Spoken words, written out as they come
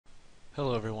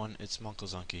Hello everyone, it's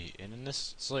munclesonkey, and in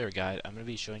this Slayer guide I'm going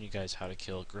to be showing you guys how to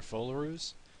kill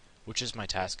Grifolaroos, which is my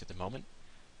task at the moment.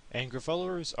 And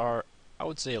Grifolaroos are, I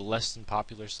would say, a less than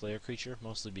popular Slayer creature,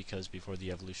 mostly because before the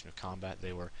evolution of combat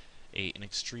they were an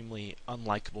extremely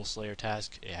unlikable Slayer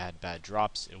task. It had bad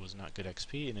drops, it was not good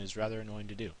XP, and it is rather annoying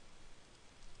to do.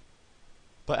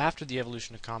 But after the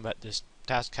evolution of combat, this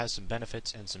task has some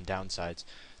benefits and some downsides.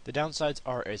 The downsides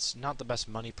are it's not the best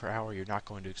money per hour, you're not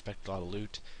going to expect a lot of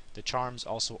loot. The charms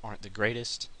also aren't the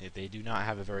greatest, they do not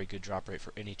have a very good drop rate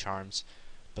for any charms,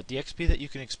 but the XP that you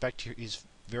can expect here is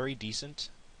very decent,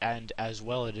 and as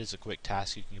well it is a quick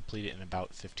task. You can complete it in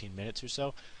about 15 minutes or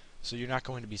so you're not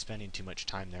going to be spending too much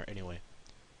time there anyway.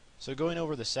 So going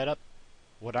over the setup,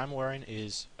 what I'm wearing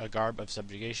is a garb of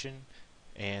subjugation,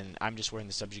 and I'm just wearing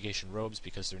the subjugation robes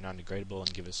because they're non-degradable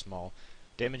and give a small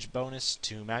damage bonus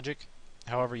to magic.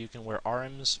 However, you can wear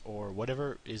arms or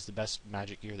whatever is the best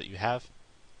magic gear that you have.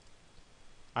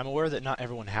 I'm aware that not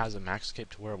everyone has a max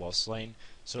cape to wear while slaying,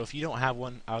 so if you don't have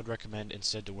one, I would recommend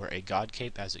instead to wear a god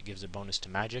cape, as it gives a bonus to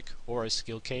magic, or a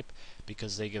skill cape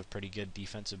because they give pretty good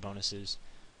defensive bonuses.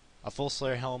 A full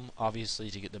slayer helm,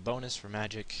 obviously, to get the bonus for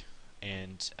magic,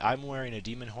 and I'm wearing a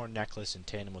demon horn necklace in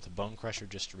tandem with a bone crusher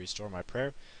just to restore my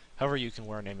prayer. However, you can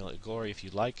wear an amulet of glory if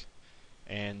you'd like,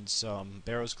 and some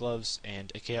barrows gloves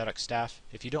and a chaotic staff.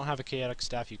 If you don't have a chaotic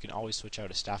staff, you can always switch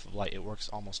out a staff of light. It works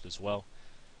almost as well.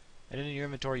 And in your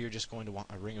inventory, you're just going to want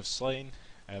a ring of slaying,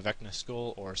 a Vecna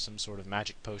skull, or some sort of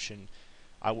magic potion.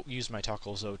 I will use my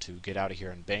Takolzo to get out of here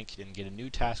and bank and get a new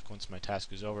task once my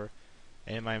task is over.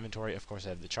 And in my inventory, of course, I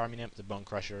have the Charming Imp, the Bone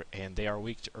Crusher, and they are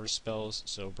weak to earth spells,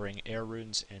 so bring air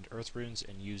runes and earth runes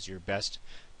and use your best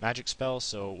magic spells,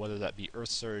 so whether that be Earth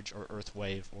Surge or Earth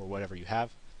Wave or whatever you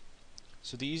have.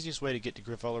 So the easiest way to get to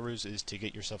Grifolaroos is to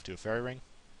get yourself to a fairy ring.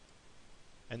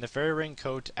 And the fairy ring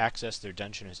code to access their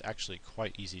dungeon is actually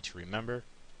quite easy to remember.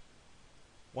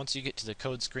 Once you get to the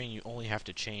code screen, you only have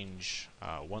to change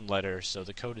one letter, so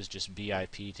the code is just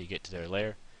BIP to get to their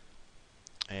lair,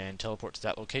 and teleport to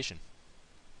that location.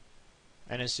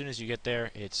 And as soon as you get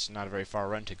there, it's not a very far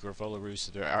run to Grifolaroos,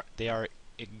 so they are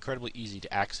incredibly easy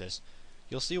to access.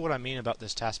 You'll see what I mean about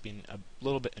this task being a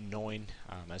little bit annoying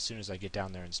as soon as I get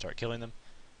down there and start killing them.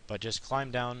 But just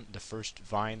climb down the first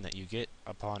vine that you get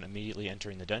upon immediately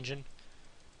entering the dungeon,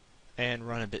 and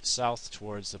run a bit south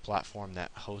towards the platform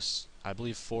that hosts, I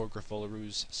believe, 4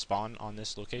 Grifolaroos spawn on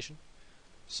this location.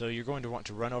 So you're going to want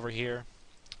to run over here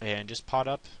and just pot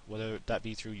up, whether that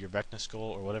be through your Vecna skull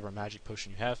or whatever magic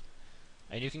potion you have,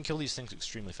 and you can kill these things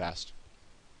extremely fast.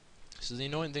 So the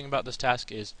annoying thing about this task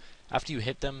is after you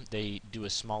hit them, they do a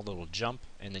small little jump,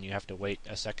 and then you have to wait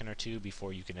a second or two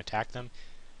before you can attack them.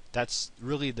 That's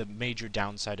really the major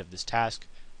downside of this task.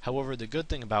 However, the good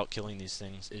thing about killing these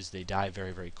things is they die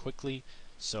very, very quickly.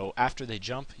 So after they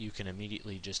jump, you can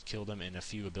immediately just kill them in a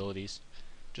few abilities.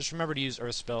 Just remember to use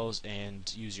earth spells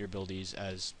and use your abilities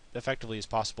as effectively as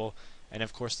possible. And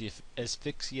of course, the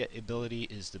asphyxia ability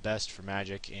is the best for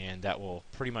magic, and that will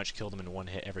pretty much kill them in one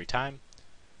hit every time.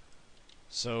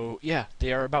 So yeah,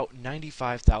 they are about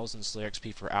 95,000 Slayer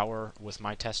XP per hour with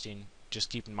my testing. Just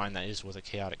keep in mind that is with a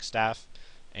chaotic staff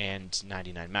and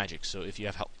 99 magic, so if you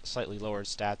have slightly lower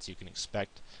stats, you can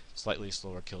expect slightly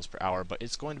slower kills per hour, but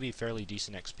it's going to be fairly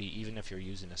decent XP even if you're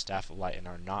using a staff of light and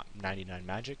are not 99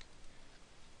 magic.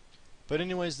 But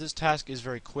anyways, this task is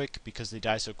very quick because they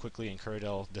die so quickly, and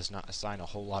Kuradel does not assign a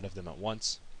whole lot of them at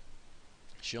once.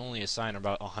 She only assigns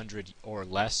about 100 or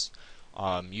less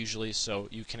usually, so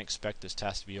you can expect this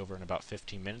task to be over in about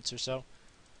 15 minutes or so.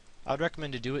 I would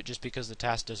recommend to do it just because the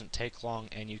task doesn't take long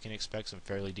and you can expect some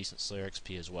fairly decent Slayer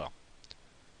XP as well.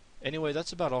 Anyway,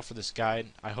 that's about all for this guide.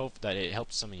 I hope that it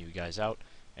helped some of you guys out.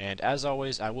 And as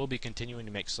always, I will be continuing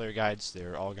to make Slayer guides.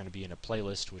 They're all going to be in a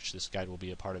playlist, which this guide will be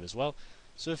a part of as well.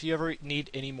 So if you ever need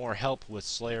any more help with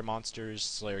Slayer monsters,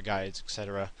 Slayer guides,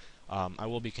 etc., I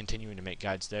will be continuing to make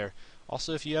guides there.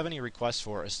 Also, if you have any requests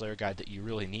for a Slayer guide that you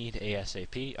really need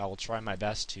ASAP, I will try my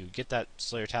best to get that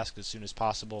Slayer task as soon as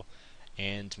possible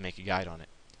and make a guide on it.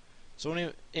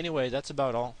 So anyway, that's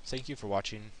about all. Thank you for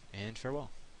watching, and farewell.